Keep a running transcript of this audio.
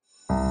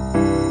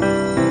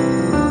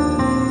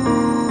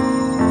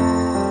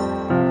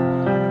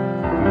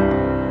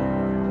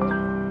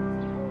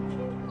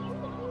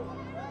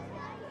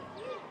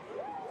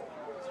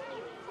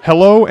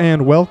Hello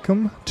and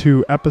welcome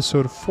to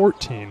episode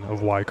 14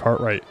 of Why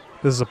Cartwright.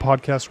 This is a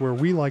podcast where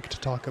we like to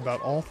talk about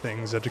all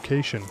things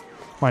education.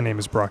 My name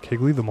is Brock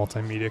Higley, the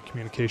Multimedia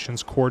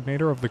Communications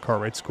Coordinator of the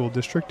Cartwright School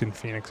District in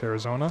Phoenix,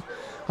 Arizona.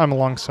 I'm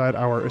alongside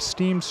our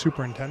esteemed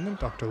Superintendent,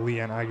 Dr.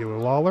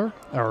 Lawlor,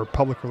 our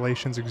Public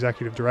Relations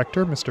Executive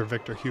Director, Mr.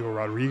 Victor Hugo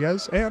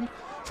Rodriguez, and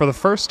for the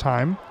first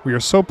time, we are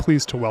so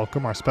pleased to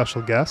welcome our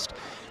special guest,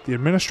 the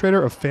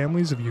Administrator of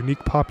Families of Unique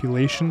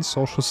Populations,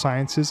 Social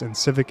Sciences, and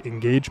Civic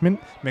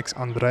Engagement, Ms.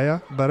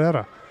 Andrea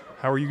Barrera.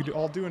 How are you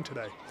all doing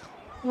today?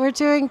 We're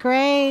doing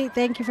great.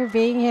 Thank you for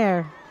being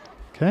here.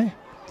 Okay.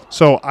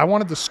 So I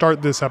wanted to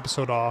start this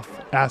episode off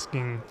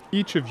asking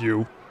each of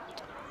you,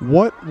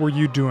 what were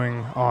you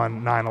doing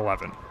on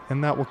 9/11?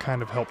 And that will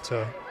kind of help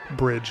to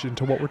bridge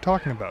into what we're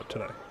talking about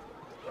today.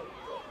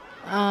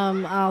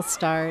 I'll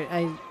start.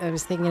 I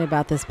was thinking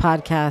about this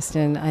podcast,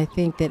 and I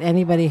think that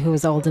anybody who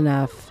is old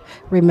enough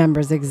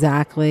remembers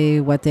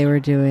exactly what they were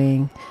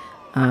doing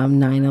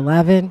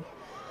 9/11.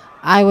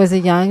 I was a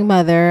young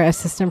mother,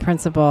 assistant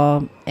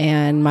principal,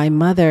 and my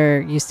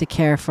mother used to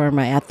care for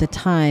at the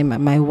time,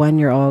 my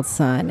 1-year-old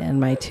son and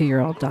my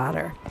 2-year-old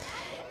daughter.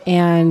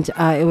 And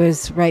it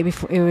was right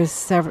before, it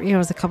was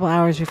a couple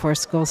hours before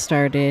school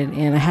started,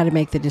 and I had to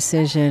make the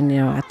decision,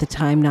 at the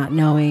time, not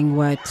knowing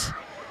what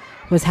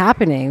was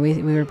happening.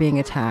 We were being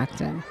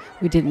attacked, and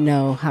we didn't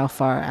know how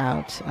far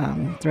out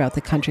throughout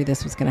the country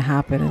this was going to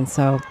happen. And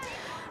so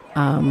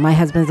my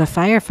husband's a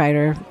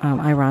firefighter,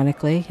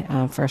 ironically,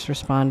 first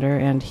responder,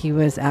 and he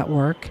was at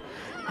work.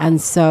 And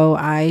so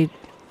I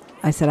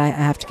said, I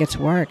have to get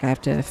to work. I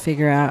have to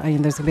figure out, there's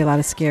going to be a lot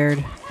of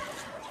scared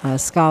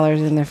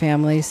scholars in their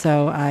family.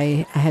 So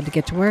I had to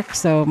get to work.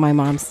 So my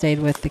mom stayed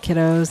with the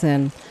kiddos,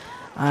 and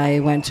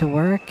I went to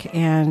work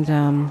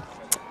and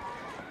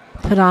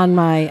put on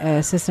my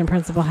assistant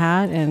principal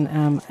hat.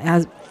 And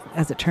as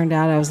it turned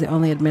out, I was the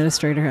only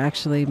administrator who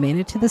actually made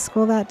it to the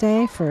school that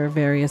day for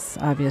various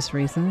obvious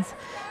reasons.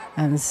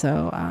 And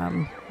so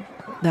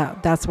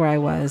that's where I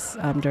was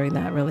during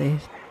that really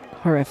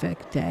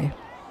horrific day.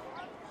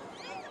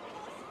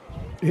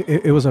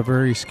 It was a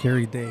very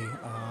scary day.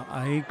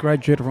 I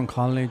graduated from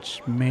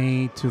college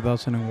May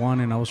 2001,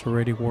 and I was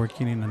already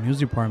working in a news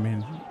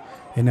department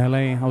in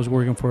LA. I was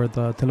working for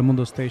the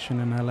Telemundo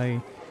station in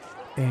LA.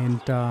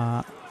 And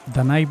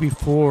the night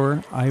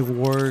before, I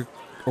worked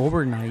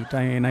overnight,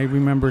 and I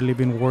remember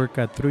leaving work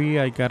at 3.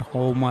 I got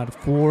home at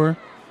 4.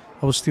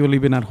 I was still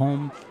living at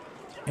home,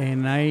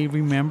 and I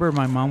remember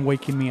my mom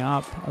waking me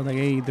up. I was like,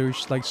 "Hey,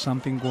 there's like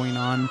something going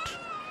on."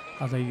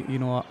 I was like,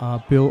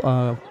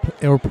 a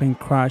airplane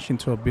crashed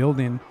into a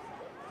building,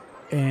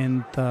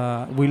 and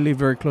we live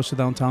very close to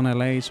downtown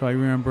LA. So I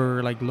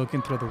remember like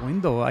looking through the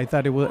window. I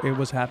thought it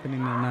was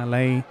happening in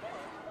LA,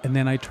 and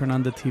then I turned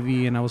on the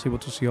TV, and I was able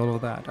to see all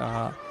of that.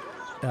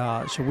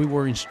 So we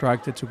were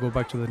instructed to go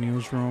back to the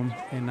newsroom,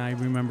 and I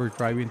remember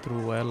driving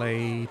through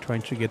LA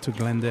trying to get to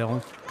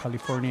Glendale,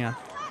 California.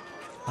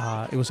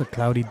 It was a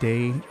cloudy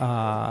day.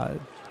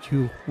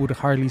 You would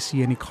hardly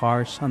see any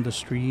cars on the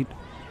street.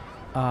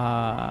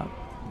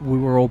 We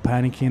were all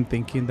panicking,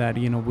 thinking that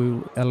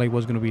LA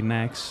was going to be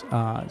next.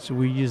 So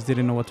we just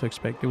didn't know what to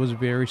expect. It was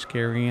very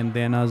scary. And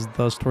then as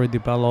the story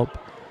developed,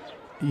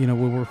 we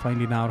were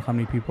finding out how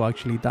many people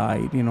actually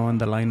died, in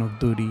the line of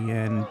duty,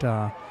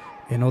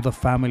 and all the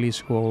families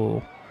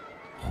who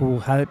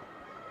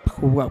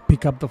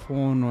pick up the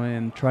phone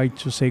and try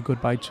to say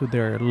goodbye to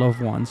their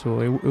loved ones. So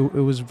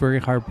it was very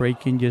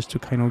heartbreaking just to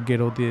kind of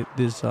get all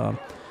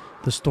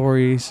the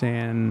stories,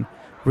 and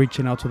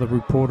reaching out to the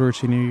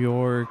reporters in New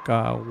York,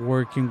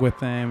 working with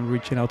them,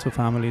 reaching out to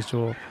families.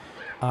 So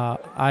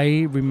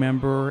I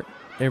remember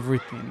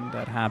everything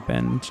that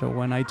happened. So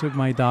when I took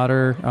my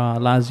daughter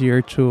last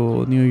year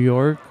to New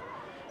York,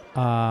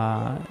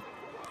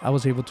 I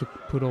was able to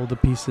put all the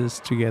pieces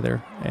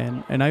together.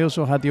 And I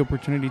also had the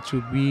opportunity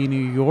to be in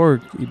New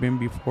York even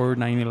before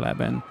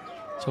 9/11.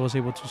 So I was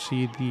able to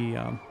see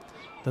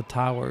the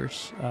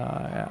towers.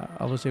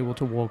 I was able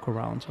to walk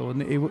around. So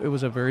it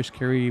was a very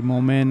scary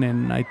moment,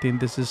 and I think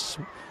this is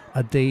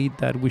a date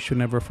that we should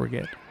never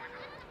forget.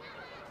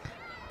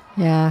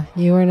 Yeah,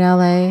 you were in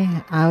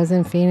LA. I was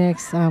in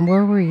Phoenix.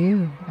 Where were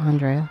you,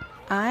 Andrea?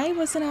 I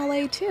was in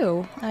LA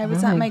too. I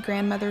was at my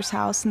grandmother's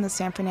house in the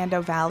San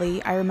Fernando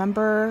Valley. I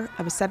remember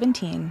I was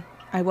 17.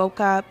 I woke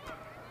up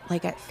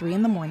like at 3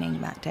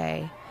 a.m. that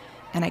day,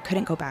 and I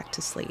couldn't go back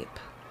to sleep.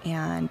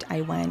 And I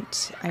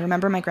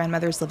remember my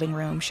grandmother's living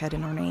room. She had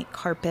an ornate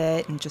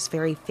carpet and just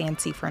very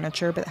fancy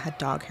furniture, but it had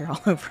dog hair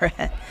all over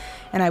it.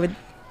 And I would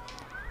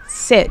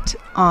sit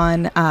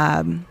on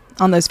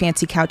those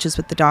fancy couches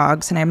with the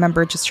dogs, and I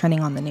remember just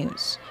turning on the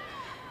news.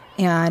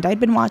 And I'd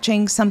been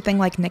watching something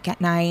like Nick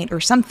at Night or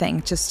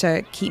something just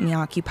to keep me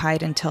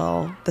occupied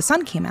until the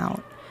sun came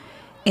out.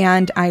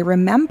 And I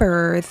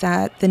remember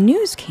that the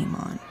news came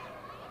on.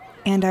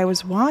 And I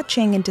was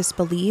watching in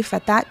disbelief.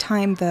 At that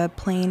time, the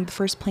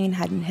first plane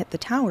hadn't hit the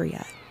tower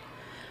yet.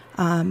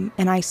 And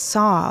I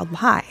saw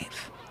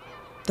live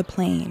the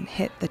plane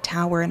hit the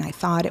tower, and I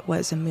thought it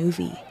was a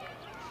movie.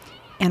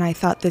 And I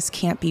thought, this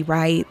can't be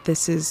right.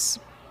 This is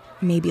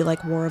maybe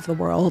like War of the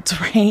Worlds,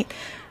 right?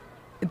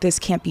 This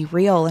can't be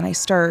real. And I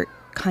start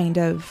kind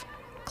of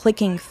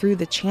clicking through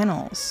the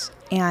channels,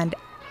 and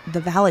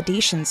the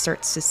validation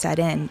starts to set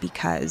in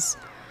because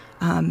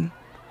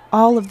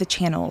all of the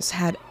channels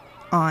had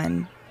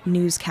on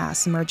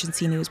newscasts,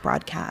 emergency news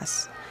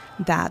broadcasts,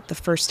 that the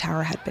first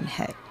tower had been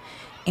hit.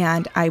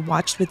 And I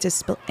watched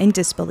in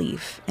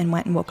disbelief and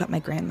went and woke up my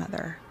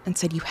grandmother and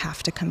said, "You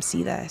have to come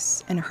see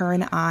this." And her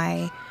and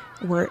I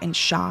were in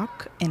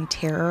shock and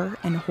terror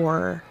and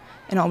horror,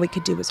 and all we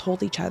could do was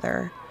hold each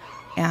other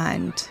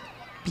and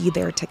be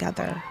there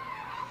together.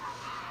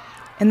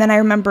 And then I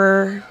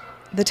remember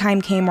the time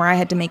came where I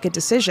had to make a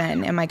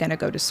decision. Am I going to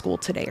go to school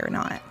today or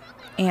not?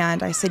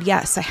 And I said,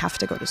 yes, I have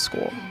to go to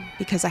school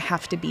because I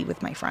have to be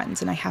with my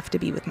friends and I have to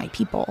be with my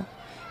people.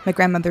 My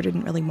grandmother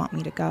didn't really want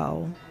me to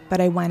go, but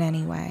I went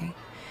anyway.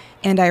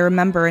 And I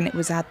remember, and it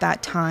was at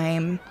that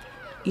time,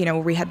 you know,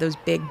 we had those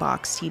big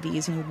box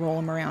TVs and you roll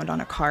them around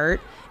on a cart,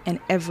 and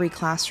every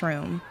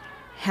classroom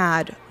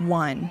had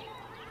one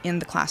in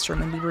the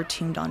classroom, and we were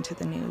tuned onto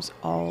the news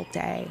all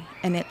day.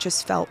 And it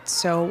just felt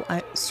so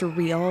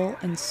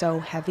surreal and so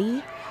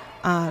heavy.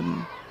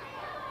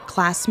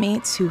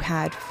 Classmates who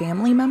had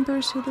family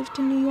members who lived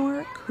in New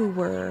York, who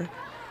were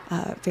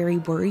very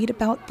worried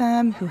about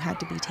them, who had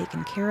to be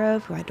taken care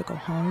of, who had to go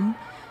home.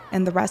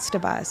 And the rest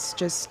of us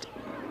just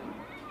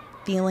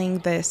feeling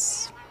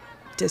this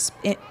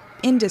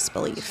in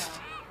disbelief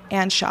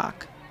and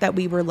shock that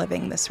we were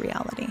living this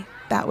reality.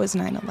 That was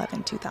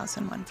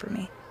 9/11/2001 for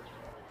me.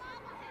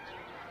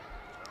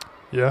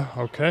 Yeah,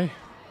 okay.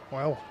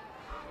 Well,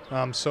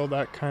 so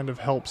that kind of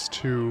helps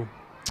to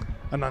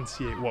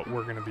enunciate what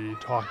we're going to be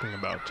talking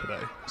about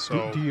today.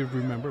 So, Do you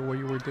remember what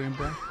you were doing,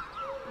 Brad?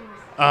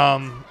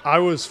 I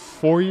was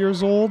 4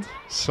 years old,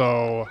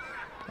 so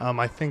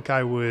I think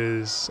I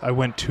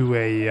went to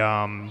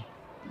a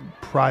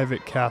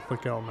private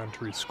Catholic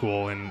elementary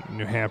school in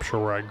New Hampshire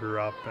where I grew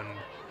up, and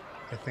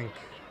I think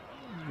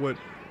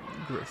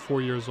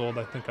 4 years old,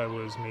 I think I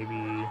was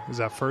maybe, is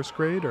that first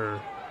grade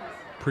or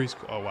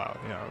preschool? Oh wow,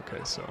 yeah,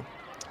 okay. So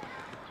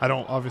I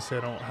don't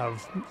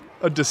have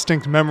a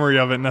distinct memory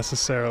of it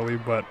necessarily,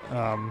 but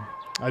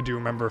I do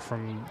remember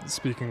from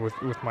speaking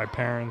with my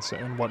parents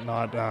and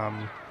whatnot,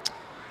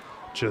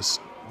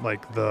 just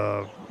like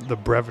the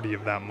brevity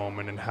of that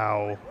moment and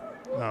how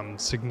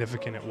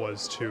significant it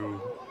was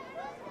to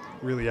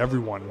really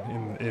everyone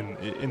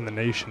in the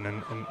nation,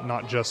 and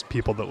not just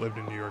people that lived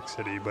in New York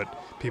City, but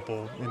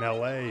people in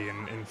LA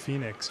and in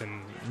Phoenix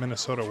and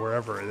Minnesota,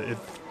 wherever, it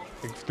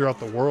throughout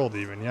the world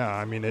even. Yeah,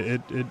 I mean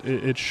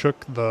it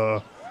shook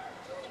the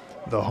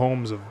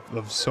homes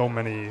of so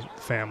many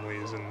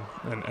families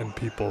and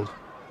people.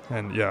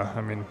 And yeah,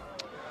 I mean,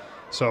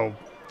 so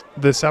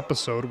this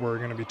episode we're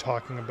going to be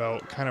talking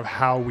about kind of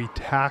how we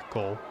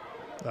tackle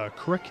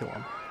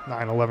curriculum,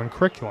 9/11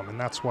 curriculum, and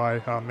that's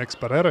why Mix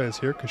Barrera is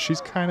here, because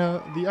she's kind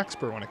of the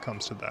expert when it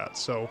comes to that.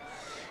 So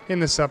in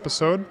this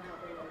episode,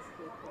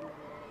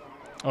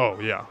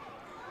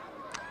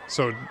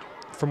 so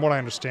from what I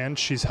understand,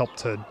 she's helped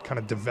to kind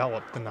of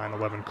develop the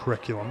 9/11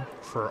 curriculum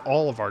for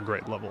all of our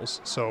grade levels.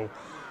 So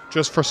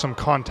just for some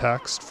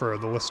context for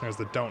the listeners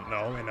that don't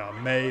know,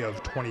 in May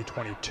of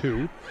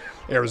 2022,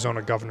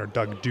 Arizona Governor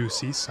Doug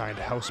Ducey signed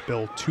House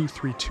Bill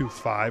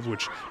 2325,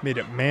 which made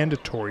it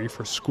mandatory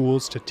for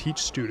schools to teach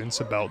students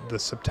about the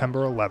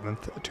September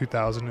 11th,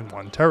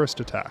 2001 terrorist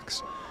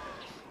attacks.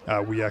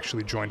 We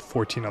actually joined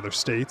 14 other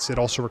states. It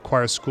also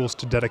requires schools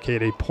to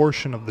dedicate a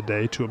portion of the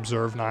day to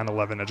observe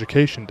 9/11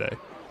 Education Day.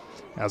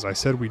 As I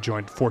said, we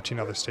joined 14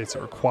 other states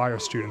that require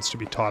students to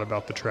be taught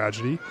about the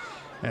tragedy.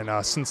 And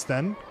since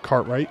then,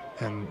 Cartwright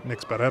and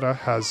Mix Barrera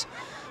has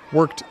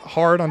worked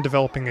hard on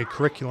developing a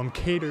curriculum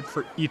catered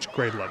for each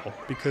grade level,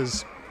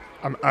 because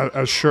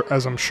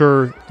as I'm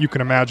sure you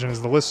can imagine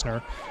as the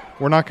listener,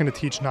 we're not going to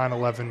teach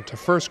 9/11 to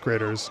first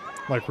graders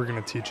like we're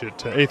going to teach it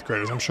to eighth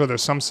graders. I'm sure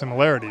there's some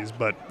similarities,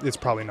 but it's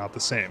probably not the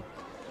same.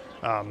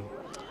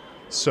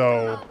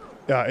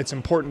 It's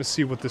important to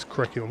see what this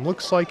curriculum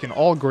looks like in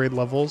all grade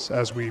levels.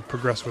 As we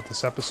progress with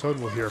this episode,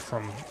 we'll hear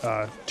from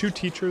two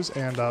teachers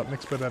and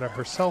Mix Barrera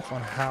herself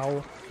on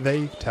how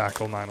they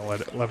tackle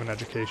 9/11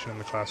 education in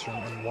the classroom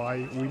and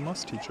why we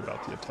must teach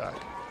about the attack.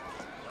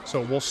 So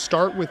we'll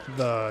start with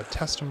the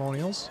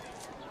testimonials.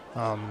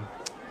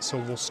 So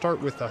we'll start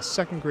with a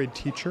second grade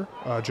teacher,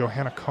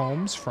 Johanna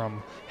Combs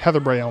from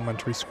Heatherbray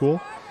Elementary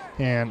School.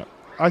 And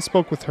I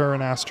spoke with her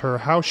and asked her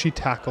how she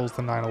tackles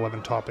the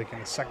 9/11 topic in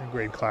a second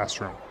grade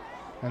classroom.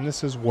 And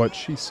this is what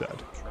she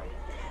said.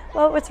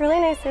 Well, what's really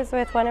nice is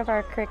with one of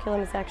our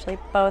curriculums, actually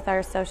both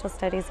our social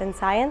studies and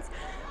science,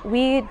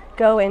 we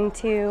go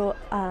into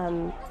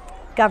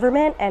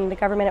government and the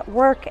government at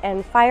work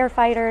and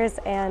firefighters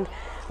and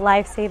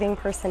life-saving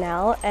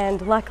personnel.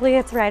 And luckily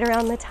it's right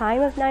around the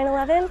time of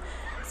 9/11.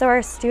 So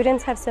our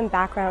students have some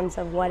backgrounds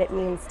of what it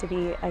means to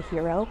be a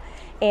hero.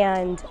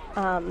 And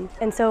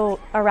so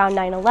around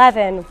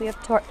 9/11, we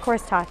of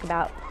course talk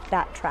about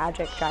that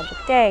tragic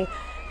day.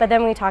 But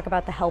then we talk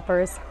about the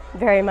helpers,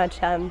 very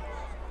much,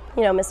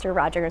 Mr.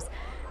 Rogers.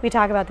 We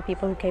talk about the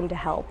people who came to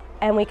help.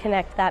 and we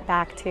connect that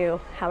back to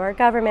how our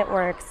government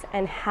works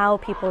and how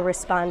people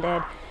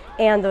responded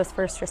and those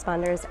first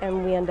responders,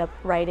 and we end up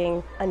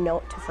writing a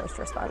note to first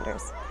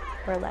responders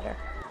or a letter.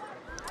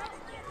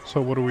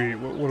 So what do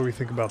we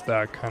think about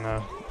that kind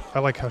of? I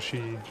like how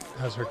she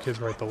has her kids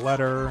write the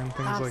letter and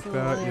things like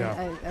that.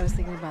 Yeah. I was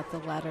thinking about the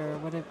letter.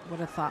 What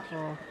a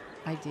thoughtful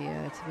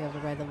idea to be able to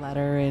write a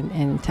letter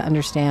and to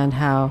understand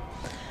how,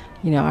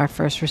 our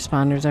first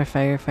responders, our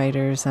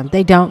firefighters,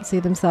 they don't see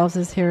themselves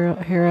as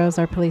heroes,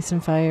 our police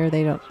and fire.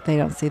 They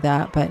don't see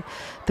that. But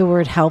the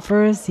word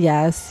helpers,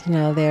 yes,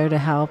 there to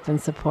help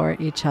and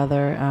support each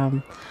other.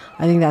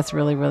 I think that's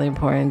really, really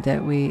important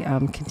that we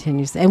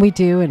continue. And we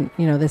do, and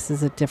this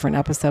is a different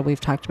episode we've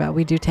talked about.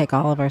 We do take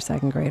all of our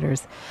second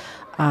graders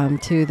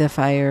to the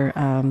fire,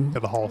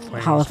 the Hall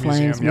of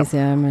Flames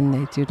Museum, and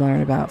they do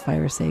learn about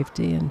fire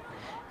safety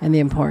and the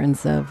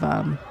importance of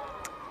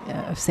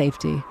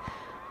safety.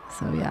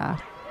 So yeah.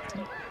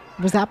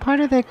 Was that part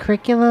of the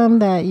curriculum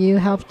that you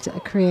helped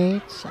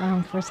create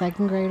for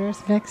second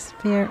graders,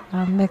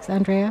 Mix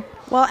Andrea?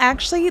 Well,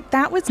 actually,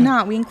 that was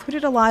not. We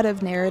included a lot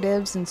of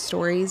narratives and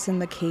stories in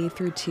the K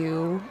through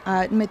 2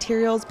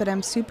 materials, but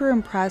I'm super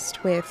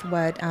impressed with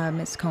what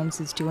Ms. Combs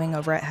is doing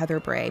over at Heather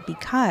Bray,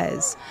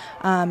 because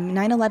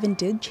 9/11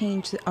 did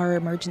change our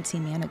emergency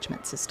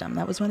management system.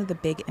 That was one of the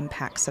big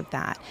impacts of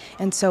that.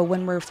 And so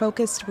when we're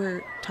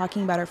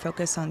talking about our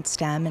focus on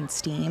STEM and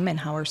STEAM and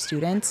how our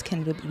students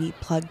can be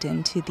plugged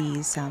into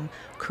these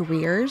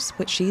careers.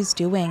 What she's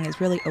doing is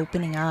really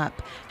opening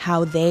up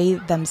how they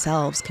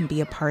themselves can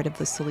be a part of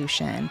the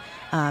solution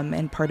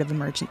and part of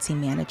emergency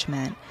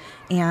management.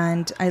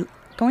 And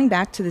going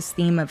back to this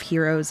theme of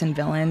heroes and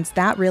villains,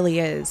 that really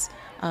is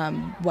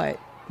what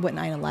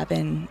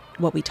 9/11,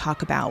 what we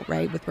talk about,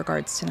 right, with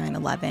regards to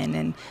 9/11.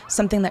 And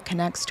something that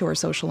connects to our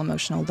social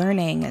emotional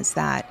learning is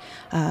that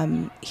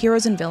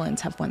heroes and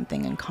villains have one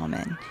thing in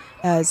common,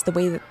 as the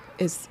way that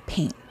is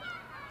pain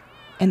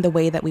and the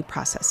way that we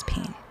process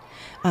pain.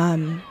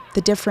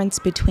 The difference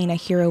between a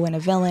hero and a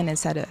villain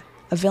is that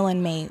a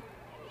villain may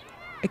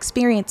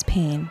experience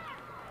pain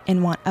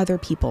and want other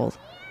people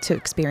to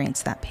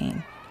experience that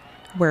pain,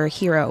 where a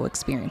hero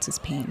experiences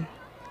pain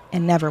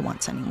and never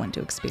wants anyone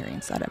to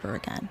experience that ever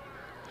again.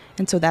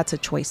 And so that's a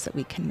choice that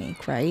we can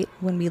make, right,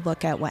 when we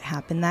look at what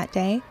happened that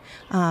day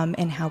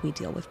and how we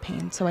deal with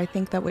pain. So I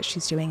think that what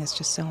she's doing is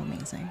just so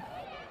amazing.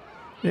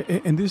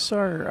 And these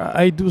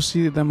I do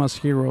see them as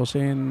heroes,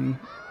 and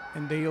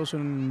they also,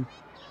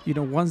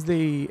 once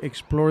they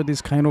explore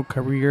these kind of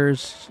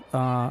careers,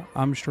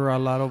 I'm sure a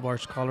lot of our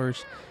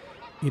scholars,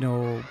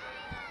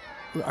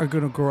 are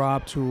going to grow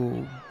up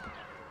to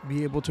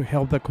be able to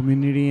help the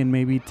community and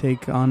maybe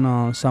take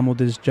on some of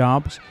these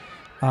jobs.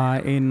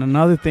 And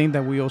another thing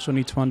that we also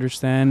need to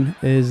understand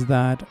is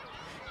that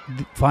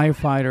the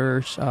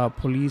firefighters,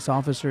 police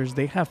officers,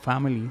 they have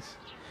families.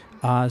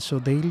 So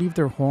they leave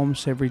their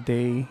homes every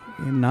day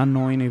and not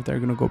knowing if they're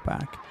going to go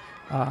back.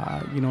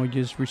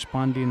 Just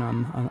responding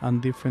on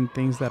different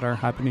things that are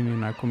happening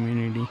in our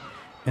community.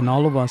 And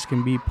all of us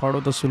can be part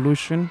of the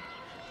solution,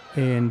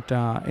 and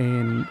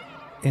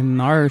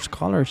our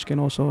scholars can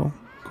also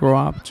grow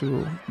up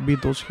to be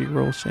those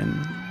heroes and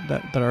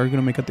that are going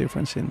to make a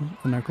difference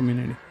in our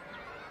community.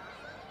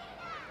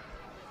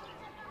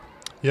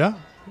 Yeah,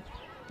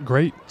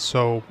 great.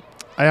 So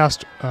I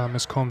asked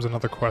Ms. Combs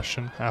another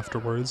question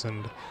afterwards,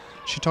 and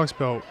she talks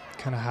about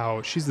kind of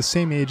how she's the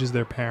same age as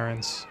their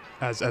parents,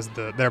 as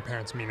their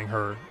parents, meaning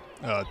her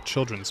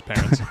children's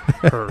parents,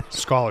 her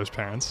scholars'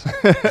 parents.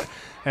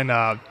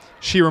 And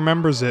she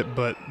remembers it,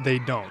 but they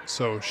don't.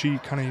 So she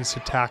kind of needs to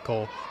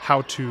tackle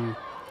how to,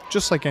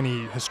 just like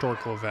any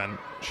historical event,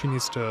 she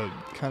needs to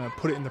kind of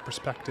put it in the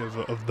perspective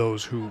of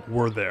those who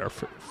were there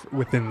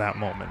within that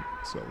moment.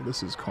 So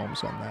this is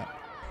Combs on that.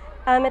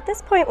 At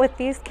this point with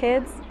these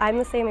kids, I'm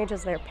the same age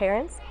as their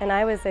parents, and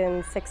I was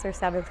in 6th or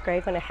 7th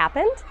grade when it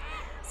happened.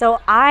 So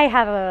I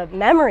have a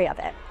memory of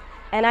it.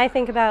 And I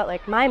think about,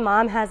 my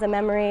mom has a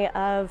memory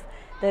of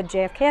the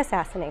JFK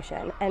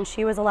assassination, and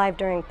she was alive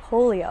during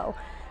polio.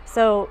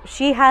 So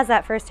she has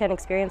that firsthand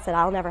experience that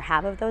I'll never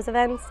have of those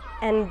events.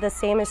 And the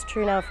same is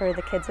true now for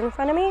the kids in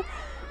front of me,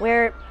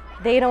 where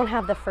they don't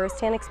have the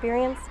firsthand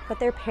experience, but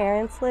their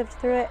parents lived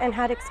through it and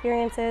had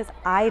experiences.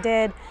 I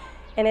did.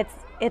 And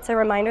it's a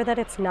reminder that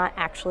it's not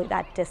actually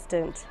that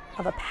distant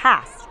of a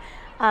past.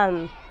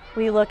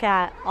 We look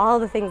at all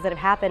the things that have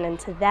happened, and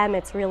to them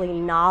it's really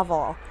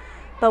novel.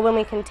 But when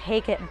we can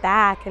take it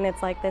back and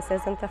it's like, this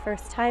isn't the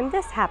first time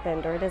this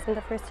happened, or it isn't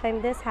the first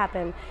time this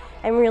happened,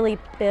 and really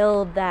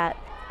build that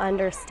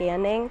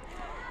understanding,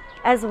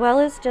 as well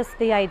as just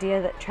the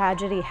idea that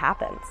tragedy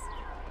happens.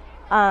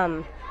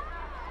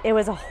 It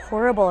was a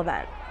horrible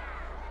event,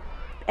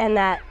 and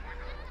that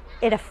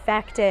it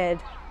affected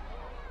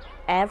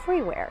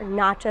everywhere,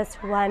 not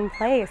just one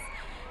place.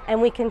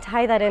 And we can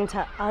tie that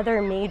into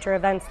other major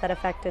events that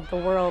affected the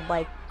world,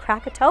 like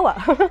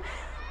Krakatoa.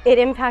 It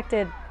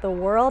impacted the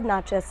world,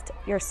 not just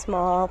your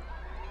small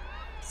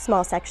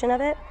section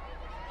of it.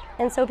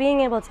 And so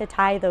being able to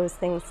tie those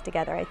things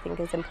together, I think,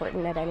 is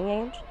important at any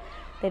age.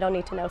 They don't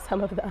need to know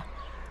some of the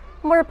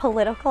more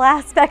political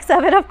aspects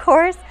of it, of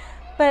course.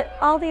 But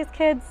all these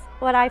kids,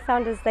 what I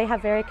found is they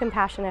have very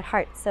compassionate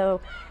hearts.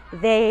 So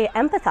they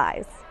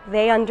empathize.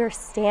 They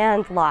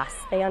understand loss.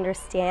 They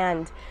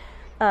understand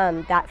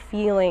that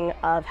feeling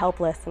of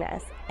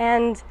helplessness.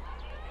 And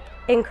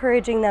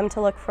encouraging them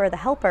to look for the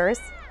helpers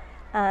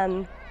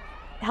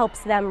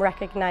helps them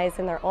recognize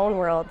in their own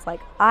worlds,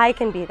 like, I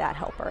can be that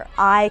helper.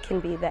 I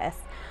can be this.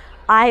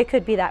 I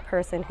could be that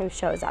person who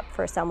shows up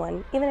for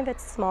someone, even if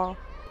it's small.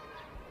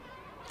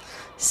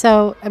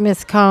 So,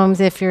 Ms. Combs,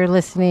 if you're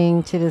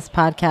listening to this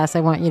podcast,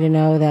 I want you to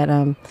know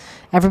that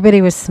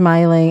everybody was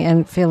smiling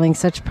and feeling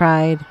such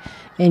pride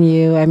in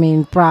you. I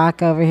mean,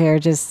 Brock over here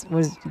just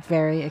was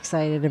very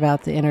excited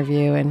about the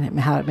interview and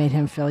how it made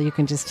him feel. You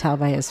can just tell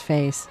by his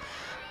face.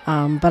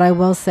 But I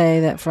will say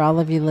that for all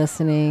of you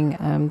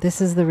listening,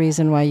 this is the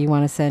reason why you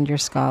want to send your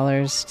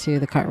scholars to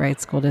the Cartwright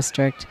School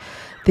District.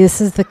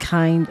 This is the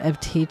kind of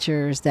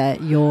teachers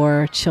that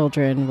your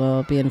children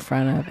will be in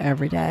front of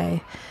every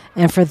day.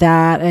 And for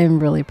that, I'm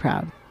really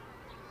proud.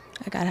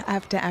 I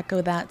have to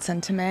echo that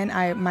sentiment.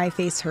 My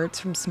face hurts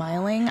from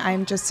smiling.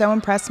 I'm just so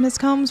impressed, Ms.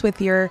 Combs, with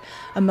your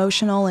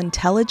emotional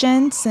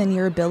intelligence and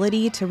your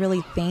ability to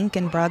really think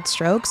in broad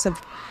strokes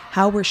of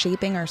how we're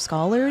shaping our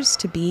scholars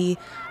to be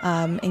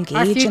engaged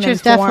our future's and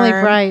informed definitely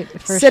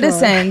bright, for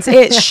citizens. Sure.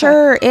 It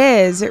sure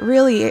is. It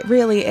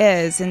really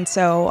is. And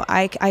so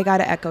I got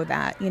to echo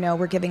that. You know,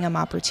 we're giving them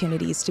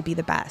opportunities to be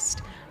the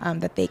best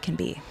that they can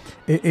be.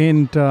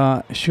 And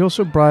she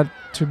also brought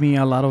to me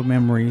a lot of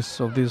memories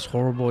of this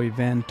horrible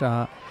event,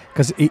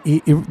 because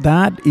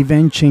that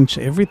event changed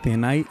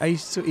everything. I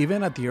used to,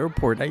 even at the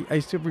airport, I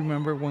still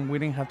remember when we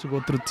didn't have to go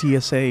through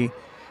TSA.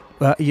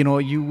 You know,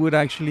 you would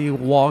actually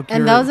walk.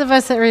 And those of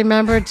us that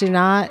remember, do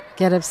not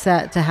get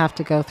upset to have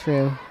to go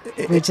through.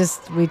 We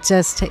just,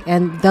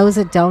 and those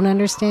that don't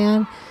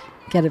understand,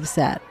 get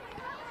upset.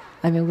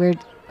 I mean,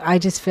 I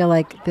just feel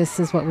like this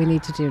is what we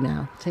need to do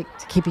now to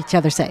keep each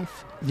other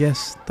safe.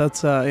 Yes,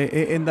 that's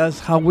and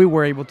that's how we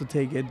were able to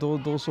take it.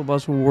 Those of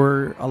us who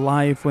were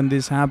alive when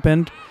this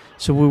happened,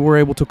 so we were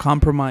able to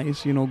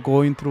compromise. You know,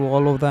 going through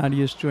all of that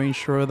just to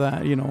ensure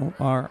that, you know,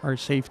 our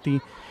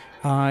safety,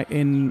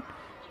 and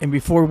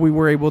before we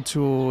were able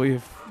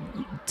to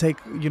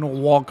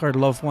walk our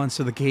loved ones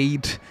to the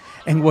gate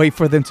and wait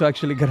for them to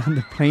actually get on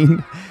the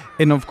plane.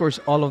 And of course,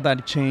 all of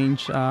that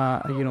changed,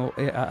 at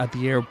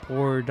the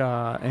airport,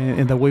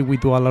 and the way we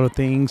do a lot of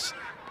things,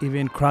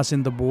 even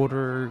crossing the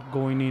border,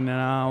 going in and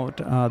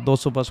out.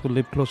 Those of us who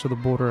live close to the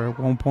border at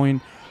one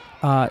point.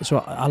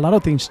 So a lot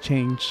of things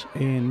changed,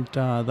 and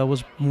that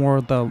was more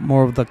of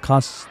the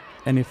cause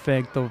and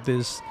effect of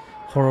this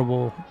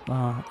horrible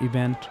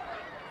event.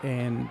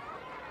 And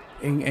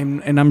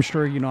I'm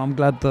sure, you know, I'm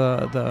glad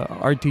the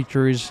art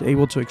teacher is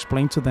able to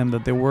explain to them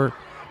that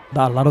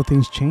a lot of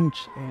things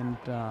changed,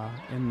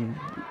 and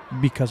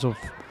because of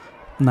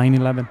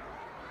 9/11.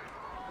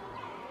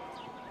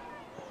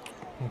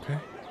 Okay,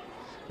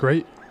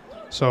 great.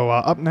 So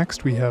up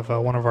next, we have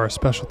one of our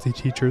specialty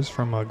teachers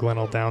from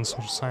Glenelg Downs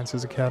Social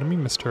Sciences Academy,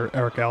 Mr.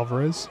 Eric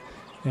Alvarez,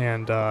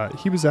 and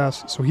he was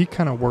asked. So he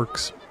kind of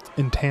works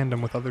in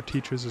tandem with other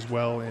teachers as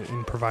well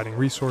in providing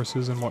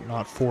resources and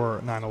whatnot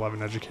for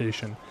 9/11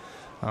 education.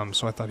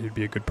 So I thought he'd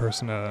be a good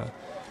person to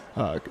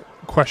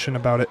question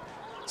about it.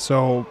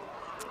 So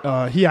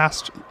he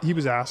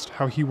was asked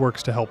how he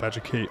works to help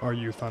educate our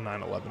youth on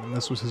 9/11, and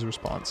this was his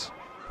response.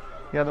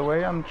 Yeah, the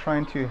way I'm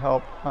trying to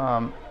help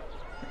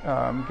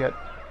get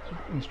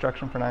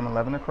instruction for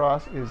 9/11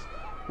 across is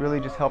really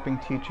just helping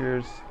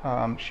teachers,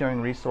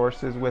 sharing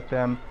resources with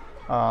them.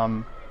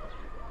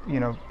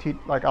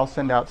 Like I'll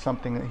send out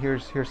something that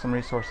here's some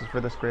resources for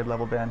this grade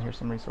level band, here's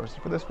some resources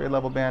for this grade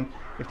level band.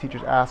 If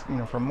teachers ask,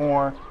 for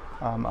more,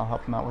 I'll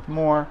help them out with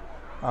more.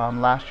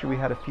 Last year we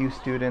had a few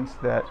students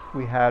that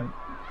we had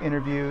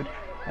interviewed,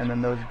 and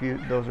then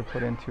those are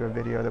put into a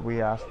video that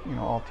we asked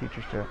all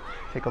teachers to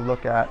take a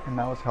look at, and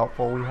that was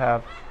helpful. We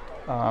have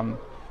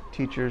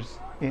teachers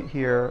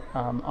here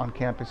on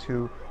campus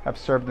who have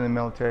served in the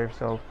military,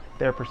 so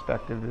their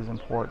perspective is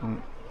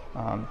important.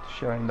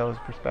 Sharing those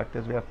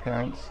perspectives. We have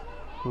parents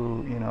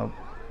who,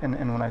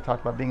 and when I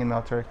talk about being in the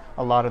military,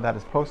 a lot of that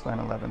is post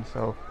 9/11.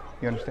 So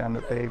you understand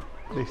that they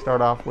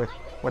start off with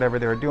whatever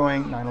they were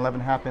doing,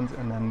 9/11 happens,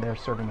 and then they're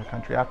serving the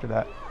country after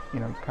that.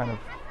 Kind of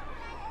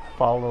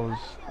follows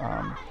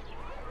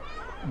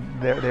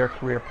their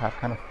career path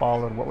kind of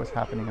followed what was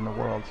happening in the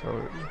world, so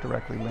it was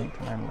directly linked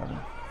to 9/11.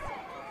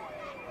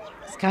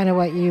 It's kind of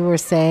what you were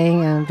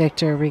saying,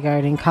 Victor,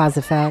 regarding cause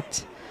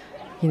effect.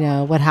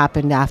 What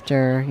happened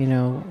after,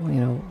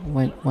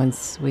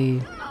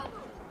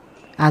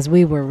 as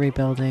we were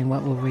rebuilding,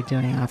 what were we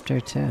doing after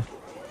it's a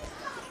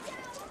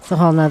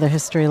whole nother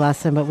history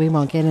lesson, but we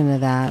won't get into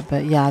that.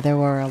 But yeah, there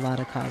were a lot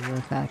of cause and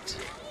effect.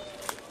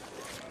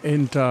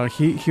 And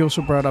he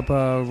also brought up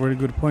a really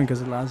good point,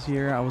 because last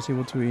year I was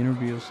able to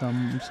interview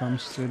some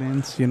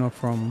students,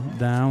 from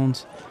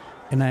Downs,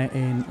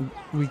 and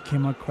we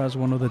came across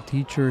one of the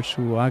teachers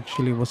who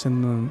actually was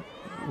in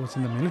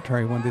the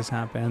military when this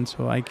happened.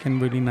 So I can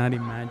really not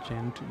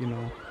imagine,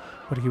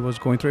 what he was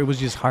going through. It was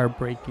just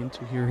heartbreaking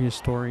to hear his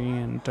story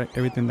and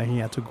everything that he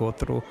had to go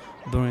through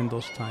during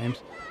those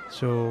times.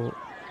 So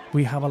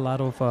we have a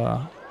lot of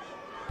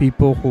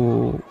people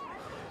who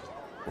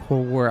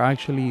were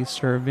actually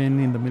serving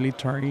in the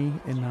military,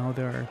 and now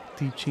they're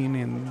teaching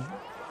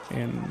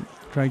and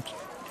trying.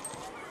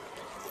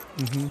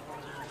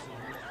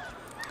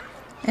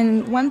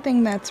 And one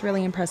thing that's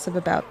really impressive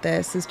about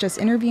this is just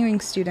interviewing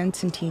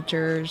students and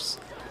teachers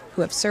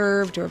who have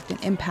served or have been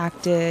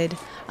impacted.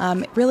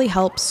 It really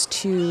helps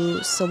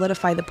to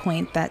solidify the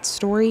point that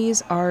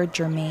stories are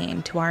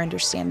germane to our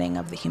understanding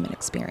of the human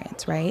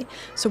experience, right?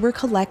 So we're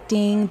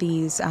collecting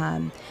these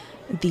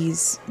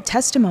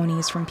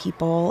testimonies from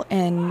people,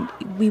 and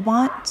we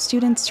want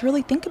students to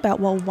really think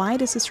about, well, why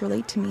does this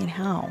relate to me and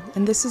how?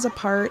 And this is a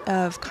part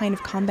of kind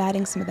of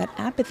combating some of that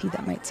apathy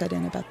that might set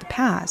in about the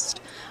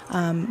past.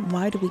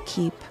 Why do we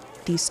keep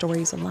these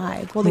stories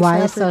alive? Well, why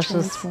is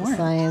social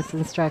science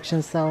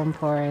instruction so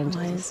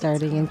important,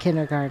 starting in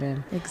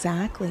kindergarten?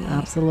 Exactly.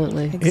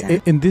 Absolutely.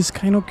 Exactly. And this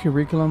kind of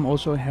curriculum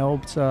also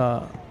helps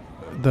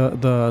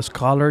the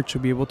scholar to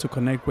be able to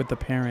connect with the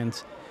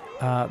parents.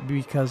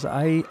 Because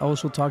I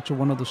also talked to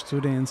one of the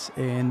students,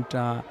 and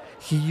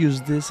he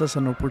used this as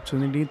an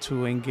opportunity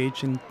to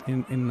engage in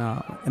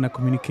a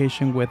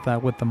communication with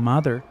the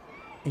mother,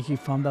 and he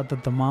found out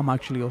that the mom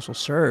actually also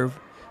served,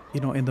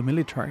 in the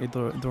military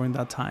during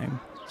that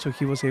time. So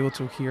he was able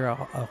to hear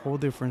a whole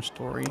different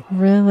story.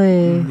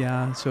 Really?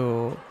 Yeah.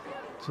 So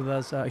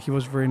that's he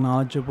was very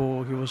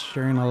knowledgeable. He was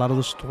sharing a lot of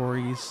the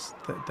stories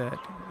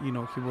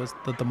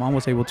that the mom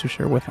was able to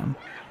share with him.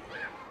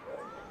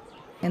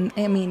 And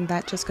I mean,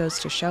 that just goes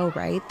to show,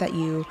 right, that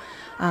you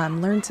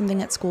learn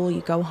something at school,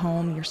 you go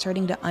home, you're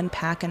starting to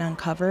unpack and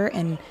uncover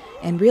and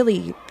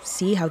really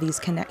see how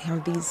these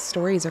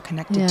stories are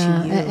connected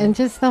to you. And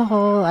just the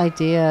whole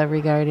idea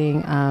regarding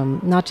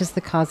not just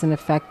the cause and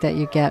effect that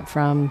you get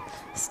from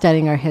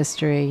studying our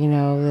history,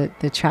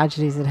 the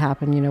tragedies that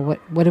happen,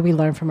 what do we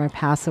learn from our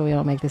past so we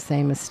don't make the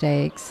same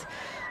mistakes,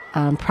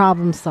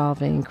 problem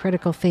solving,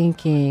 critical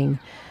thinking,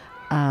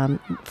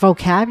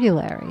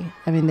 vocabulary.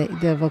 I mean,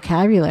 the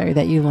vocabulary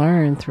that you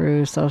learn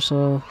through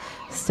social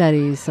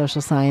studies,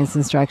 social science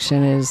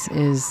instruction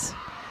is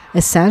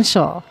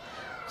essential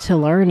to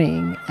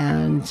learning.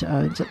 And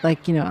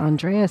like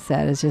Andrea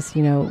said, is just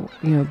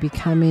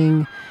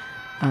becoming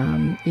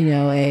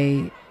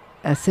a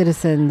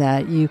citizen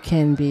that you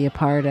can be a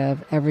part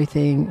of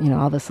everything.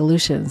 All the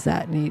solutions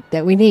that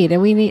we need, and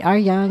we need our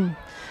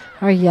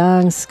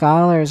young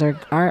scholars are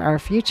our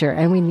future,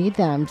 and we need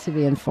them to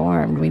be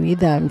informed. We need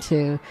them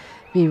to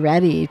be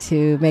ready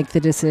to make the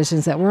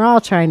decisions that we're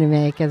all trying to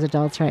make as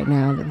adults right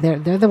now.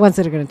 They're the ones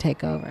that are going to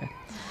take over.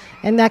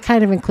 And that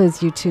kind of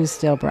includes you too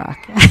still,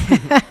 Brock.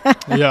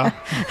 Yeah.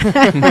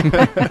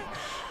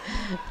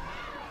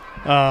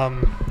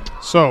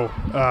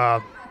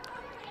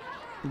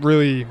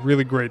 Really,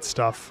 really great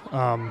stuff.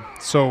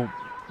 So,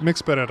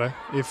 Mix Barrera,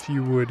 if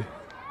you would...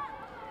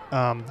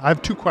 I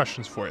have two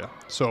questions for you.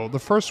 So the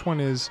first one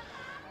is,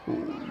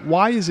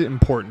 why is it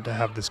important to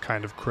have this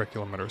kind of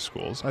curriculum at our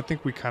schools? I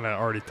think we kind of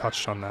already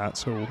touched on that,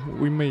 so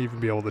we may even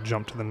be able to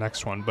jump to the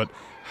next one. But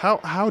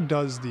how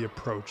does the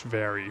approach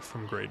vary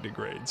from grade to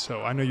grade?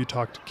 So I know you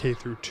talked K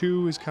through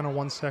 2 is kind of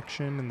one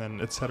section, and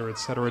then et cetera, et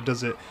cetera.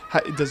 Does it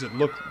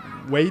look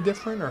way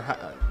different, or how?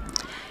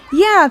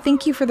 Yeah,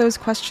 thank you for those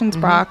questions,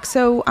 Brock.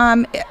 So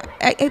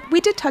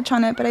we did touch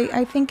on it, but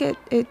I think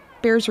it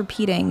bears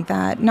repeating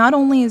that not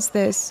only is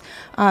this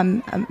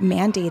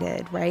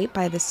mandated, right,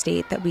 by the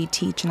state that we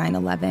teach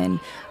 9/11,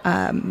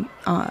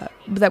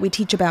 that we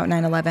teach about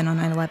 9/11 on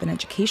 9/11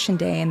 Education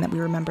Day, and that we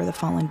remember the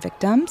fallen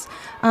victims,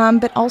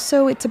 but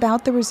also it's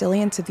about the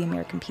resilience of the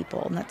American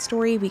people. And that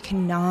story we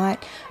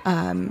cannot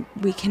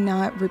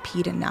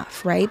repeat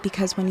enough, right?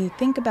 Because when you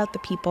think about the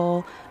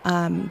people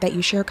that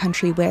you share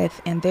country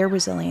with and their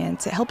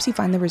resilience, it helps you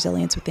find the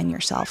resilience within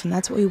yourself, and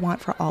that's what we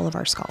want for all of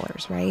our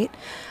scholars, right?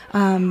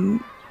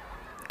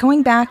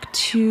 Going back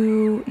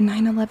to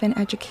 9/11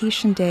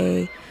 Education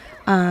Day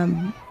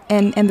and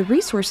the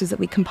resources that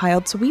we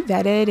compiled, so we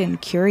vetted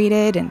and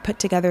curated and put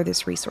together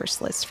this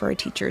resource list for our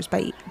teachers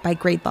by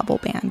grade level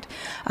band.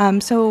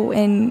 So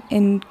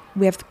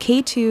we have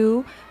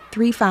K2,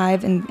 3,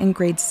 5, and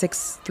grades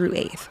 6 through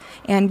 8th.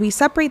 And we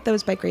separate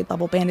those by grade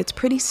level band. It's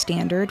pretty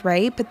standard,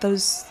 right? But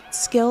those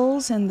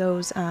skills and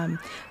those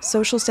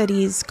social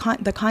studies,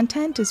 the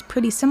content is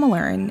pretty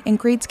similar. And in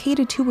grades K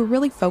to 2, we're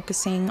really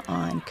focusing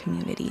on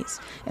communities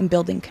and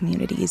building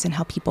communities and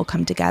how people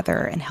come together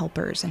and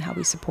helpers and how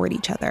we support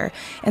each other.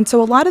 And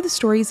so a lot of the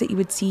stories that you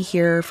would see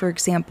here, for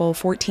example,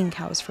 14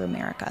 Cows for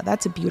America,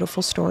 that's a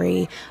beautiful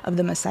story of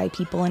the Maasai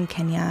people in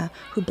Kenya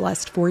who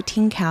blessed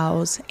 14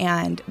 cows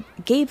and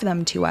gave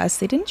them to us.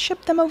 They didn't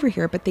ship them over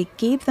here, but they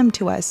gave them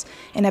to us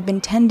and have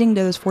been tending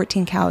to those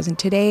 14 cows. And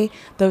today,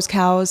 those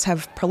cows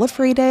have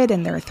proliferated,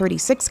 and there are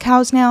 36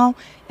 cows now,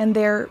 and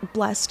they're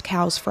blessed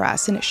cows for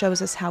us, and it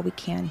shows us how we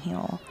can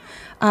heal.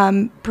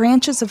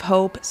 Branches of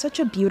Hope, such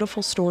a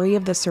beautiful story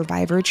of the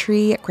survivor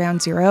tree at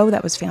Ground Zero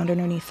that was found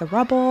underneath the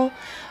rubble,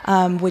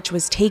 which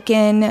was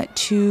taken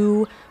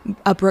to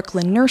a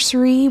Brooklyn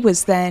nursery,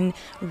 was then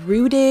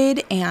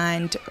rooted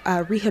and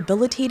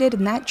rehabilitated,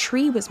 and that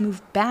tree was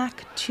moved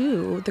back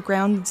to the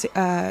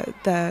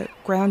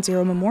Ground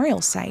Zero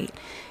Memorial Site.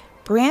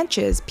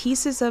 Branches,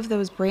 pieces of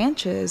those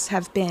branches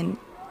have been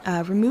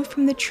removed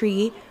from the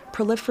tree,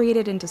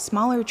 proliferated into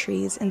smaller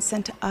trees, and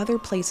sent to other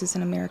places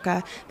in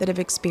America that have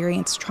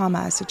experienced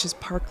trauma, such as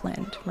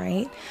Parkland,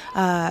 right?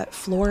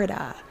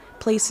 Florida,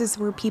 places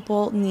where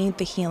people need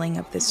the healing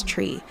of this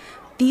tree.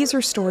 These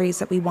are stories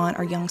that we want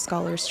our young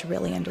scholars to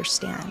really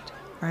understand,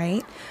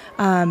 right?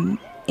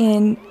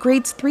 In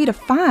grades 3 to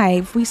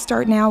 5, we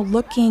start now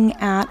looking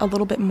at a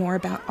little bit more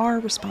about our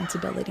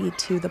responsibility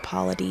to the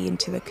polity and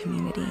to the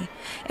community.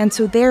 And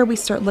so there we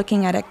start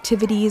looking at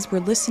activities.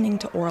 We're listening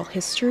to oral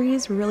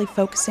histories. We're really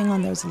focusing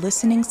on those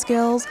listening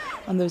skills,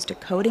 on those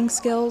decoding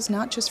skills,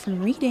 not just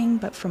from reading,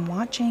 but from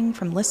watching,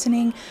 from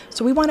listening.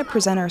 So we want to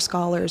present our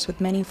scholars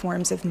with many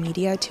forms of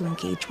media to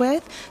engage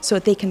with so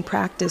that they can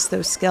practice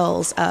those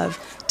skills of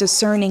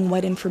discerning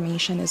what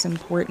information is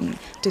important,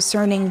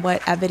 discerning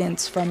what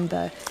evidence from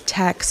the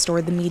text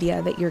or the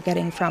media that you're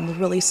getting from will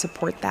really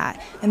support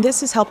that. And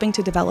this is helping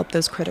to develop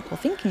those critical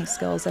thinking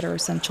skills that are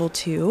essential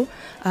to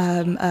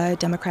a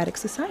democratic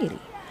society.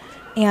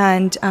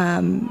 And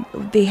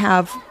they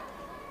have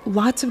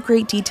lots of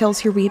great details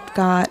here. We've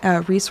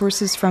got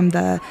resources from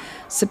the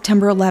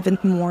September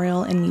 11th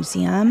Memorial and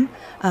Museum,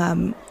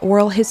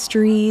 oral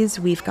histories,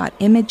 we've got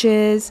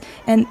images,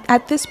 and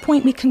at this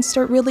point we can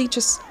start really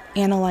just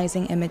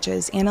analyzing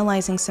images,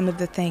 analyzing some of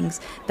the things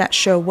that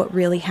show what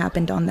really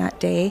happened on that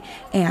day,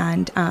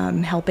 and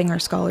helping our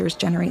scholars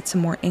generate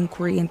some more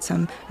inquiry and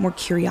some more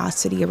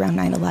curiosity around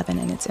 9/11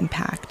 and its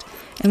impact.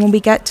 And when we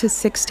get to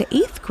 6th to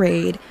 8th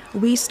grade,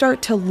 we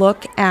start to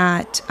look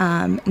at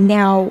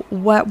now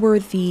what were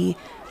the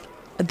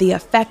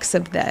effects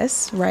of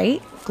this,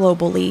 right,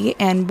 globally,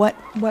 and what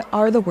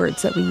are the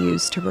words that we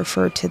use to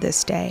refer to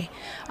this day?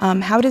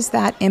 How does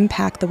that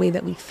impact the way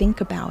that we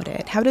think about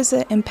it? How does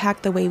it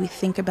impact the way we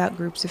think about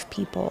groups of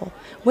people?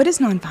 What does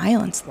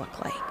nonviolence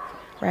look like,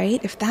 right?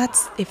 If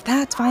that's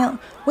violent,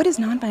 what does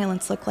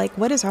nonviolence look like?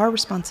 What is our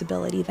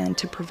responsibility then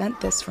to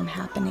prevent this from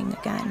happening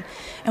again?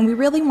 And we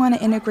really want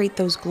to integrate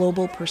those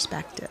global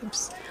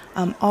perspectives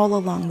all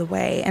along the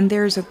way. And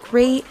there's a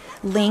great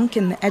link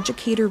in the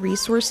educator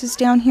resources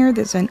down here.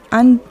 There's an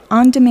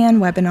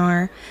on-demand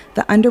webinar,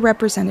 The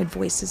Underrepresented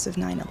Voices of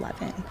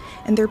 9/11.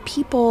 And they're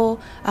people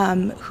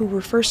who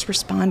were first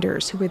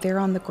responders, who were there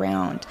on the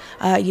ground.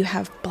 You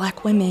have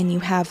Black women, you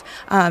have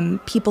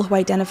people who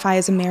identify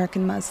as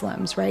American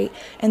Muslims, right?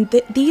 And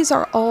these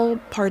are all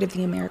part of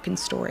the American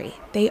story.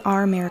 They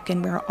are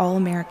American, we're all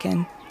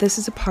American. This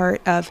is a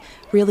part of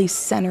really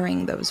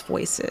centering those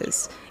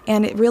voices.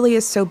 And it really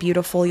is so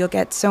beautiful. You'll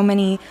get so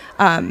many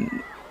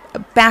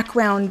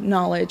background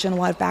knowledge and a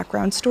lot of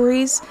background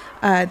stories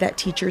that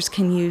teachers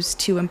can use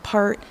to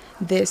impart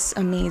this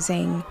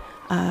amazing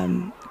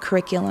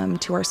curriculum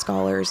to our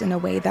scholars in a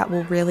way that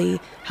will really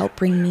help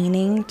bring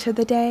meaning to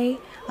the day.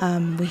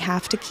 We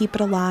have to keep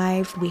it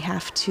alive. We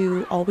have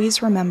to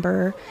always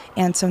remember.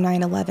 And so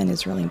 9/11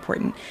 is really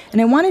important.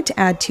 And I wanted to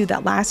add too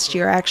that last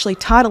year I actually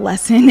taught a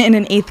lesson in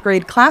an 8th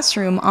grade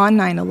classroom on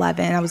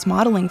 9/11. I was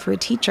modeling for a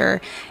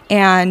teacher.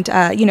 And,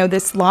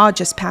 this law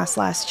just passed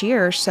last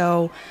year.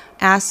 So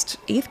asked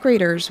 8th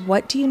graders,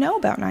 what do you know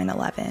about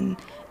 9/11?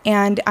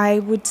 And I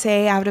would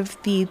say out of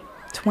the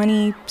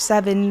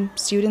 27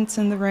 students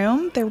in the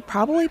room, there were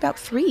probably about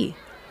 3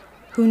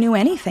 who knew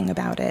anything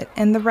about it,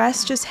 and the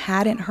rest just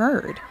hadn't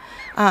heard.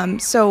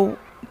 So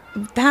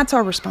that's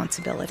our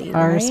responsibility,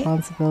 Our right?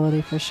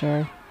 responsibility, for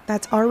sure.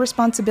 That's our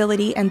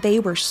responsibility, and they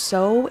were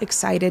so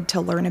excited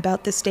to learn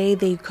about this day.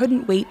 They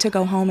couldn't wait to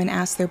go home and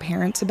ask their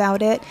parents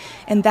about it,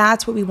 and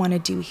that's what we want to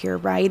do here,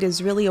 right,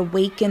 is really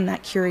awaken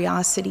that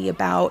curiosity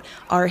about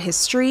our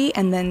history,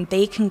 and then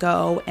they can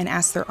go and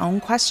ask their own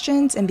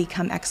questions and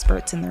become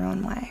experts in their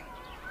own way.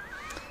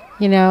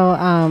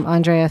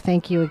 Andrea,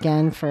 thank you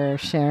again for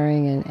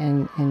sharing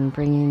and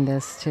bringing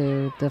this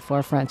to the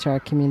forefront to our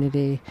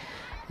community,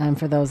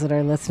 for those that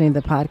are listening to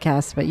the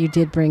podcast. But you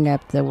did bring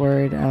up the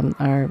word,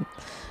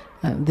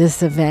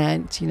 this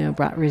event,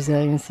 brought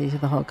resiliency to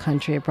the whole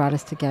country. It brought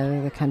us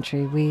together, the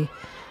country.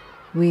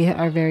 We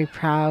are very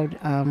proud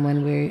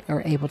when we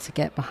are able to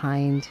get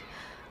behind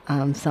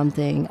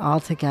something all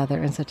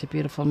together in such a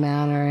beautiful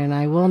manner. And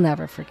I will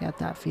never forget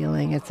that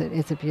feeling.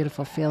 It's a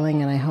beautiful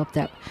feeling, and I hope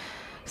that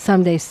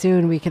someday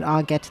soon we can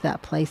all get to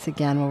that place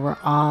again where we're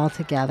all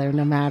together,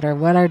 no matter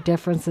what our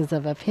differences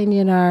of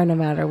opinion are, no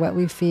matter what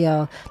we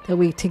feel, that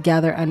we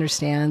together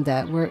understand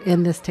that we're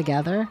in this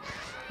together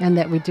and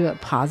that we do it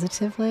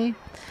positively.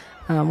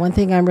 One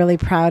thing I'm really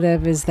proud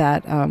of is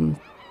that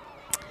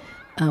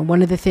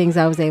one of the things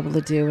I was able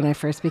to do when I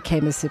first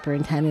became a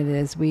superintendent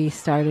is we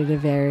started a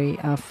very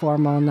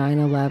formal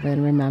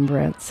 9/11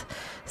 remembrance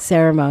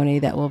ceremony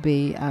that will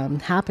be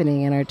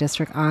happening in our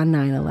district on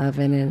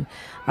 9/11. And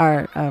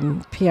our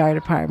PR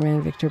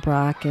department, Victor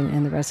Brock,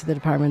 and the rest of the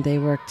department, they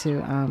work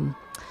to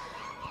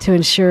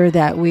ensure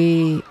that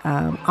we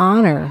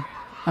honor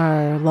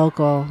our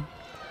local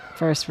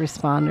first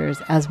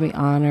responders as we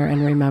honor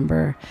and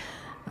remember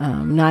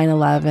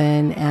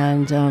 9/11.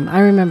 And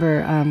I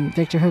remember,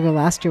 Victor Hugo,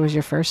 last year was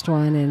your first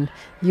one, and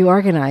you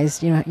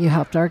organized, you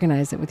helped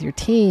organize it with your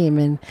team.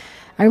 And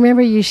I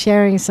remember you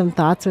sharing some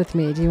thoughts with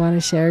me. Do you want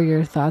to share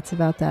your thoughts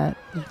about that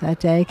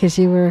day? Because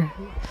you were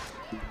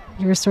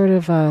sort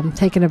of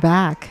taken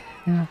aback.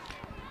 Yeah.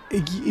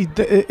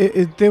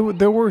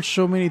 There were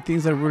so many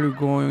things that were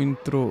going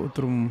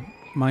through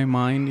my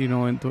mind,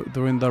 and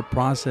during that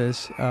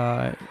process.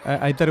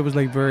 I thought it was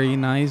like very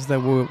nice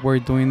that we're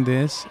doing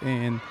this,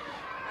 and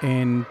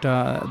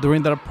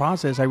during that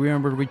process, I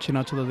remember reaching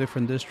out to the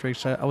different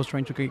districts. I was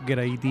trying to get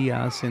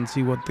ideas and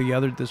see what the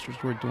other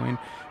districts were doing.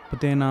 But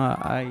then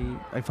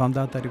I found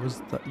out that it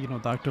was,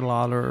 Dr.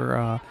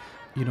 Lawlor,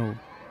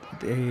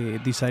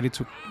 decided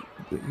to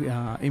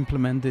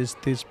implement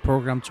this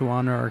program to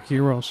honor our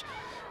heroes.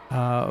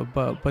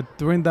 But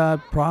during that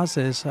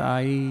process,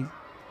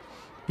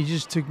 it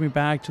just took me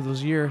back to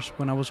those years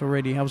when I was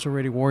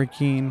already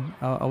working.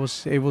 I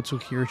was able to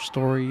hear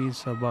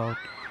stories about,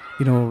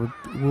 we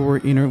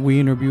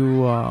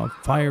interview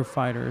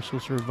firefighters who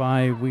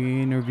survived.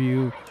 We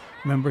interview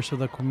members of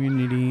the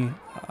community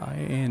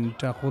and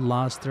who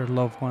lost their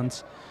loved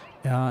ones,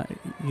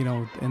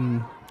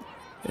 in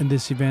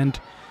this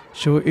event.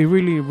 So it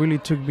really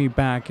took me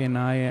back. And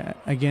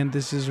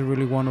this is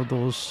really one of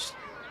those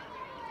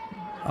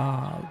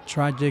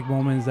tragic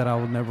moments that I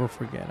will never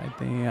forget. I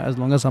think as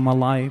long as I'm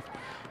alive,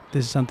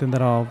 this is something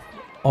that I'll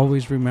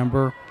always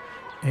remember.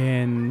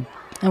 And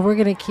we're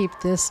going to keep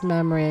this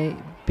memory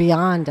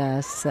beyond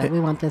us. We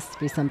want this to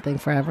be something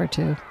forever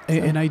too. So.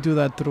 And I do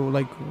that through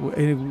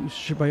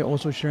by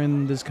also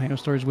sharing this kind of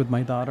stories with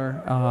my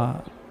daughter.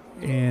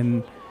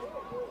 And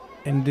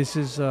this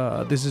is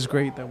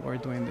great that we're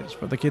doing this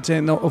for the kids.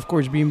 And of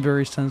course, being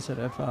very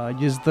sensitive.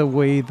 Just the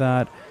way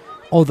that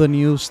all the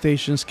news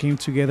stations came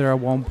together at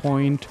one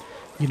point.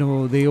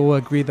 They all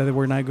agreed that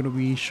we're not going to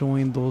be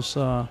showing those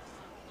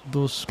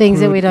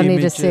things that we don't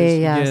images. Need to see.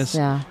 Yes.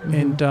 Yeah.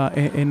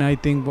 Mm-hmm. And I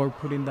think we're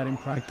putting that in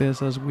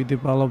practice as we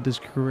develop this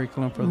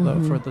curriculum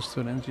for the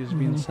students, just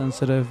being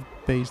sensitive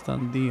based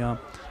on the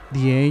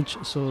age,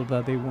 so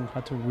that they won't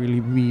have to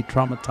really be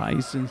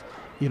traumatized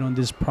in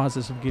this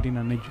process of getting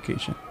an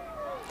education.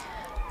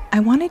 I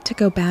wanted to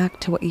go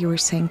back to what you were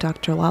saying,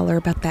 Dr. Lawlor,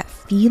 about that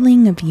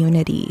feeling of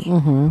unity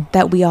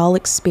that we all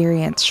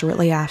experienced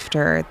shortly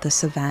after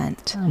this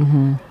event.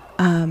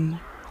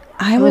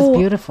 It was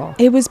beautiful.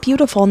 It was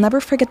beautiful. I'll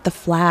never forget the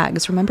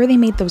flags. Remember, they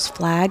made those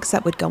flags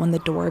that would go in the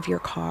door of your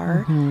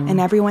car, and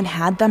everyone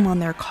had them on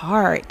their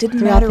car. It didn't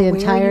matter where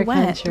you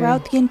went.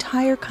 Throughout the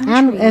entire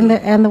country.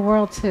 And the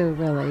world too,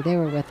 really. They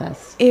were with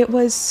us. It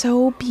was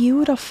so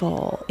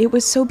beautiful. It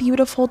was so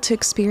beautiful to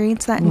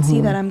experience that and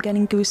see that. I'm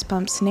getting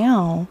goosebumps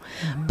now.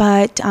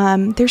 But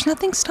there's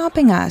nothing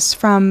stopping us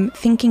from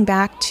thinking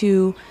back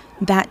to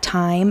that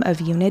time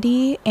of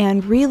unity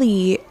and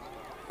really...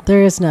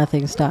 There is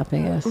nothing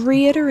stopping us.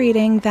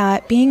 Reiterating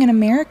that being an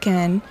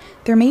American,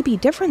 there may be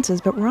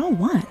differences, but we're all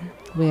one.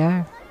 We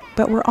are.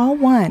 But we're all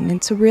one.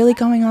 And so really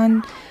going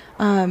on,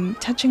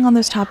 touching on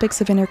those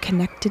topics of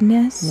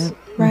interconnectedness,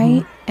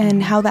 right?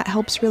 And how that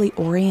helps really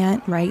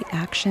orient right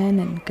action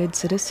and good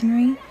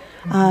citizenry.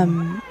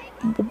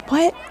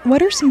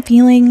 What are some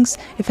feelings,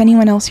 if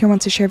anyone else here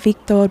wants to share,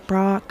 Victor,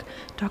 Brock,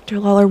 Dr.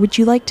 Lawlor, would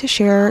you like to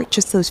share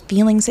just those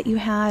feelings that you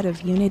had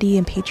of unity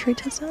and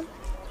patriotism?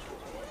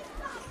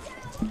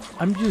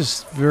 I'm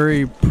just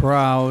very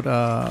proud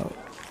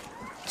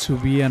to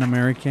be an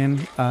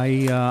American.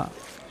 I'm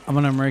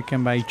an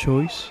American by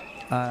choice.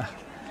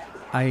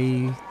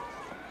 I'm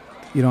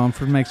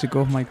from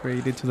Mexico,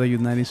 migrated to the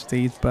United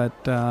States, but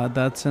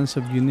that sense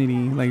of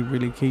unity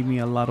really gave me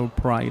a lot of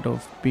pride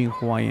of being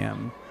who I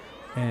am.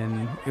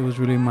 And it was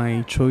really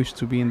my choice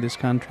to be in this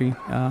country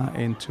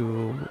and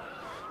to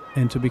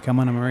become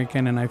an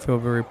American. And I feel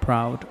very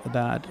proud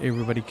that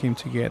everybody came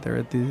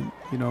together.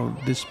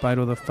 Despite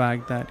of the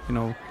fact that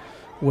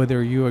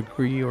whether you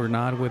agree or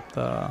not with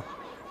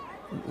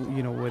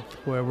with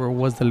whoever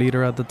was the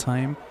leader at the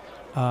time,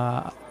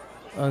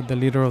 the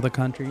leader of the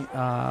country.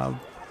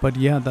 But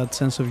yeah, that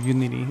sense of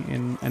unity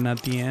and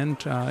at the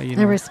end,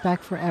 and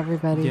respect for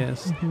everybody.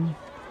 Yes.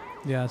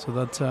 Yeah. So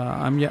that's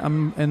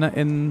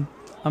I'm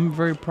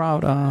very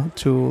proud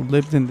to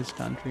live in this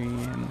country,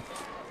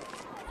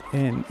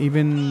 and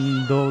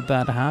even though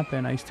that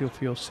happened, I still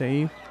feel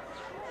safe.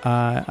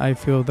 I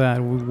feel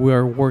that we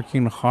are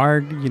working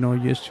hard,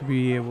 just to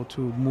be able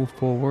to move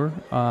forward.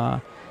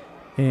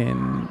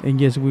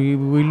 And yes, we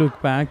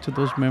look back to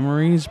those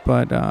memories,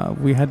 but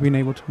we had been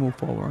able to move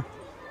forward.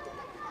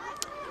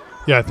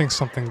 Yeah, I think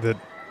something that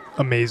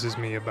amazes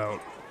me about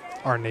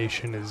our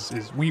nation is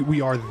we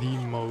are the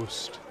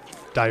most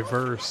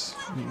diverse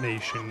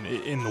nation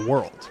in the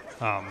world.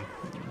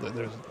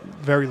 There's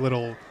very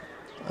little.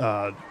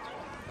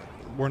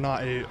 We're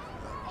not a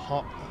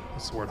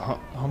what's the word?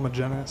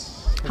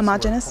 Homogeneous.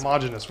 Homogeneous.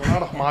 Homogeneous. We're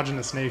not a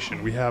homogeneous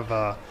nation. We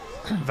have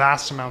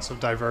vast amounts of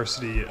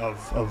diversity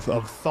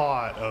of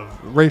thought,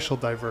 of racial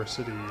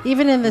diversity.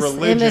 Even in this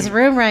religion.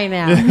 room right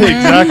now.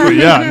 Exactly.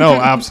 Yeah. No.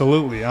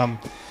 Absolutely.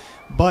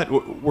 But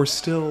we're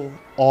still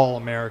all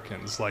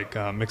Americans, like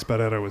Mix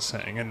Barrera was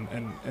saying,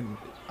 and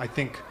I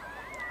think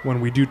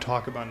when we do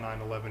talk about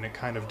 9/11, it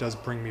kind of does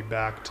bring me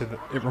back to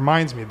it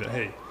reminds me that,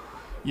 hey,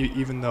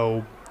 even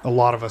though a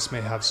lot of us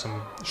may have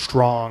some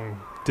strong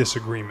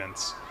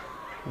disagreements,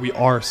 we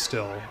are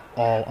still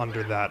all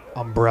under that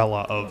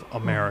umbrella of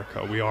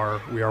America. We are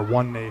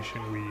one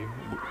nation.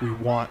 We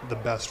want the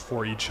best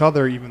for each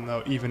other,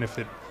 even if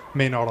it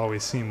may not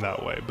always seem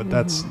that way. But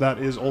that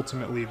is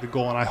ultimately the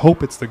goal, and I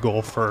hope it's the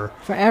goal for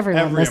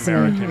everyone every listening.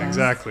 American. Yes.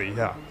 Exactly.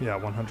 Yeah.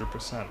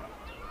 100%.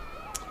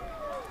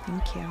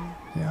 Thank you.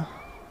 Yeah.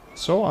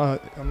 So,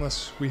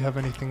 unless we have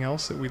anything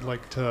else that we'd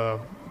like to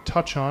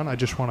touch on, I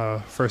just want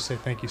to first say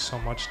thank you so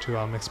much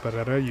to Mix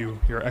Barrera.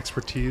 Your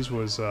expertise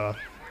was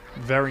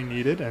very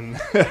needed and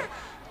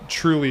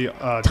truly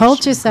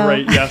told you so.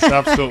 Great. Yes,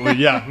 absolutely.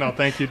 Yeah. No,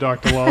 thank you,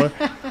 Dr. Lawlor.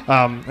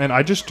 And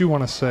I just do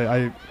want to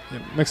say,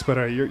 Mix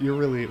Barrera, you're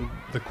really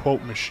the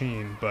quote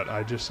machine. But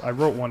I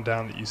wrote one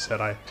down that you said.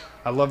 I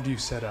loved you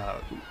said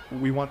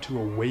we want to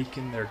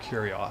awaken their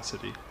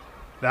curiosity.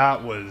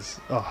 That was,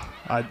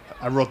 I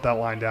wrote that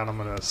line down. I'm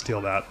going to steal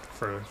that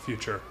for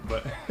future.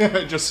 But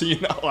just so you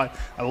know,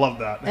 I love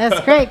that. That's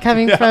great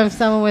coming from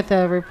someone with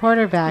a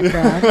reporter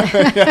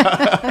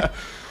background.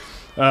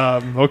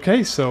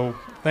 Okay, so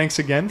thanks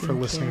again for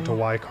listening to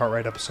Why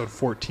Cartwright episode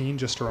 14.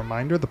 Just a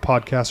reminder, the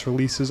podcast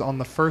releases on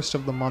the first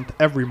of the month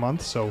every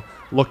month, so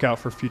look out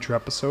for future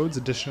episodes.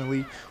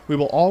 Additionally, we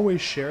will always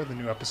share the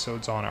new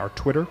episodes on our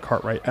Twitter,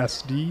 Cartwright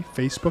SD,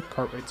 Facebook,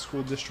 Cartwright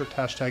School District,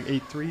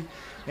 #83,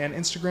 and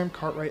Instagram,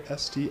 Cartwright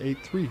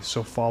SD83.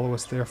 So follow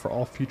us there for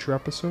all future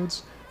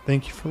episodes.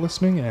 Thank you for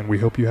listening, and we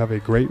hope you have a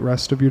great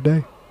rest of your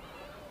day.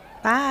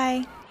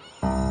 Bye.